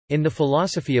In the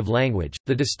philosophy of language,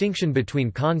 the distinction between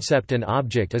concept and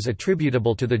object is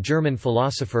attributable to the German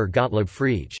philosopher Gottlob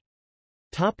Frege.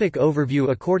 Topic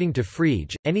overview. According to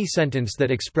Frege, any sentence that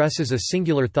expresses a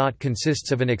singular thought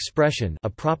consists of an expression, a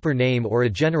proper name or a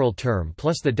general term,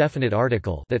 plus the definite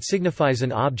article that signifies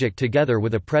an object together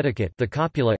with a predicate, the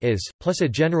copula is, plus a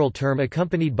general term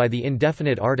accompanied by the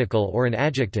indefinite article or an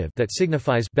adjective that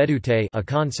signifies bedute, a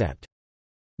concept.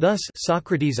 Thus,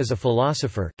 Socrates as a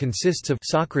philosopher consists of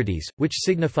Socrates, which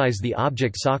signifies the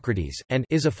object Socrates, and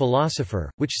is a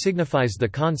philosopher, which signifies the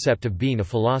concept of being a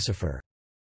philosopher.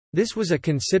 This was a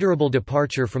considerable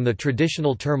departure from the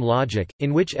traditional term logic,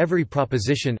 in which every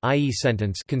proposition, i.e.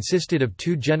 sentence, consisted of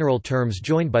two general terms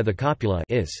joined by the copula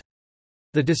is.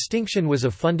 The distinction was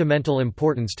of fundamental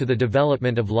importance to the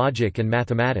development of logic and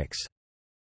mathematics.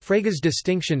 Frege's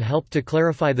distinction helped to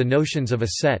clarify the notions of a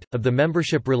set, of the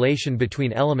membership relation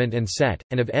between element and set,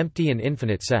 and of empty and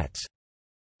infinite sets.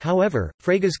 However,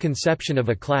 Frege's conception of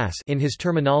a class in his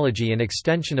terminology and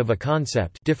extension of a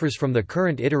concept differs from the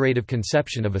current iterative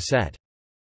conception of a set.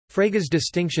 Frege's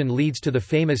distinction leads to the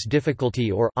famous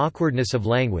difficulty or awkwardness of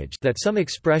language that some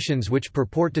expressions which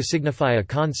purport to signify a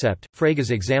concept, Frege's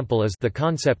example is the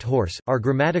concept horse, are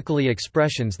grammatically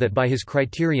expressions that by his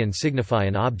criterion signify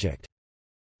an object.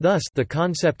 Thus, the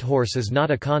concept horse is not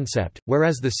a concept,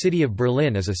 whereas the city of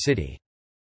Berlin is a city.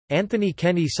 Anthony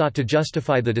Kenny sought to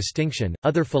justify the distinction.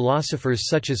 Other philosophers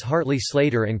such as Hartley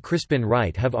Slater and Crispin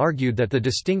Wright have argued that the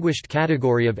distinguished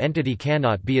category of entity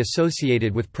cannot be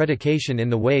associated with predication in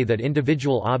the way that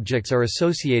individual objects are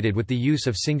associated with the use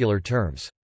of singular terms.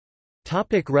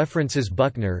 Topic references.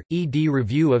 Buckner, ed.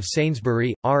 Review of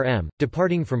Sainsbury, R.M.,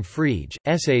 Departing from Frege,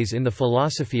 Essays in the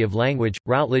Philosophy of Language,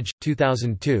 Routledge,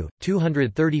 2002,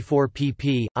 234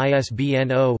 pp. ISBN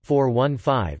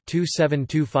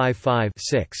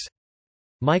 0-415-27255-6.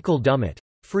 Michael Dummett.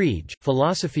 Frege,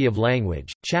 Philosophy of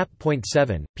Language,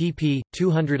 Chap.7, pp.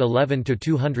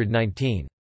 211–219.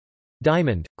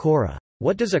 Diamond, Cora.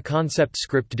 What Does a Concept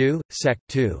Script Do? Sec.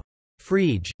 2.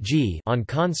 Frege, G. On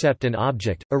Concept and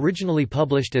Object, originally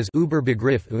published as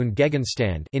Überbegriff und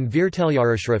Gegenstand in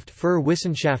Vierteljahreschrift für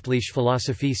wissenschaftliche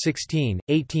Philosophie 16,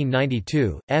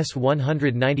 1892, s.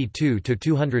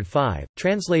 192–205,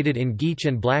 translated in Geach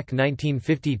and Black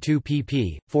 1952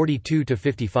 pp.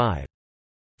 42–55.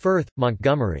 Firth,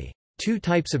 Montgomery. Two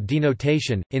Types of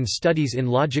Denotation, in Studies in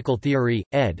Logical Theory,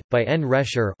 ed., by N.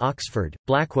 Rescher, Oxford,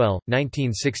 Blackwell,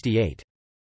 1968.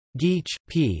 Geach,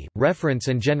 P., Reference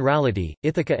and Generality,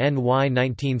 Ithaca Ny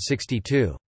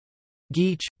 1962.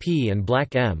 Geach, P. and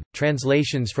Black M.,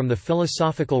 Translations from the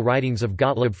Philosophical Writings of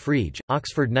Gottlob Frege,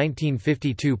 Oxford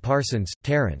 1952. Parsons,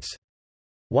 Terence.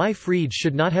 Why Frege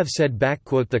Should Not Have Said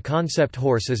The Concept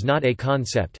Horse is Not a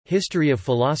Concept, History of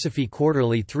Philosophy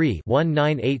Quarterly 3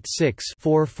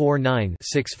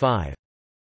 1986-449-65.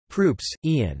 Proops,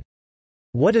 Ian.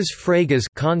 What is Frege's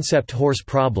concept horse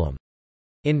problem?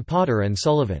 In Potter and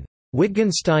Sullivan.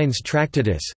 Wittgenstein's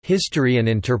Tractatus, History and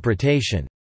Interpretation.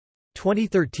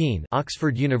 2013,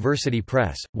 Oxford University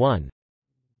Press, 1.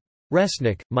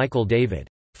 Resnick, Michael David.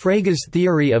 Frege's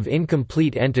Theory of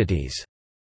Incomplete Entities.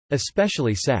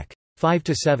 Especially Sec.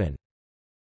 5–7.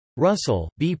 Russell,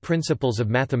 B. Principles of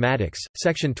Mathematics,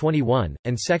 Section 21,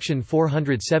 and Section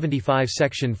 475.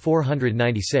 Section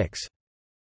 496.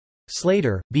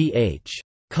 Slater, B. H.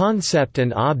 Concept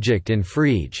and Object in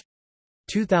Frege.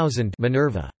 2000,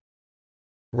 Minerva.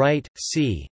 Wright,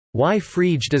 C. Why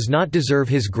Frege Does Not Deserve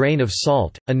His Grain of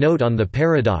Salt, A Note on the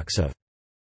Paradox of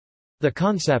the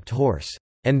Concept Horse,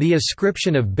 and the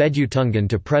Ascription of Bedeutung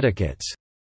to Predicates.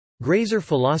 Grazer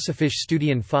Philosophische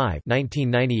Studien 5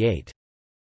 1998.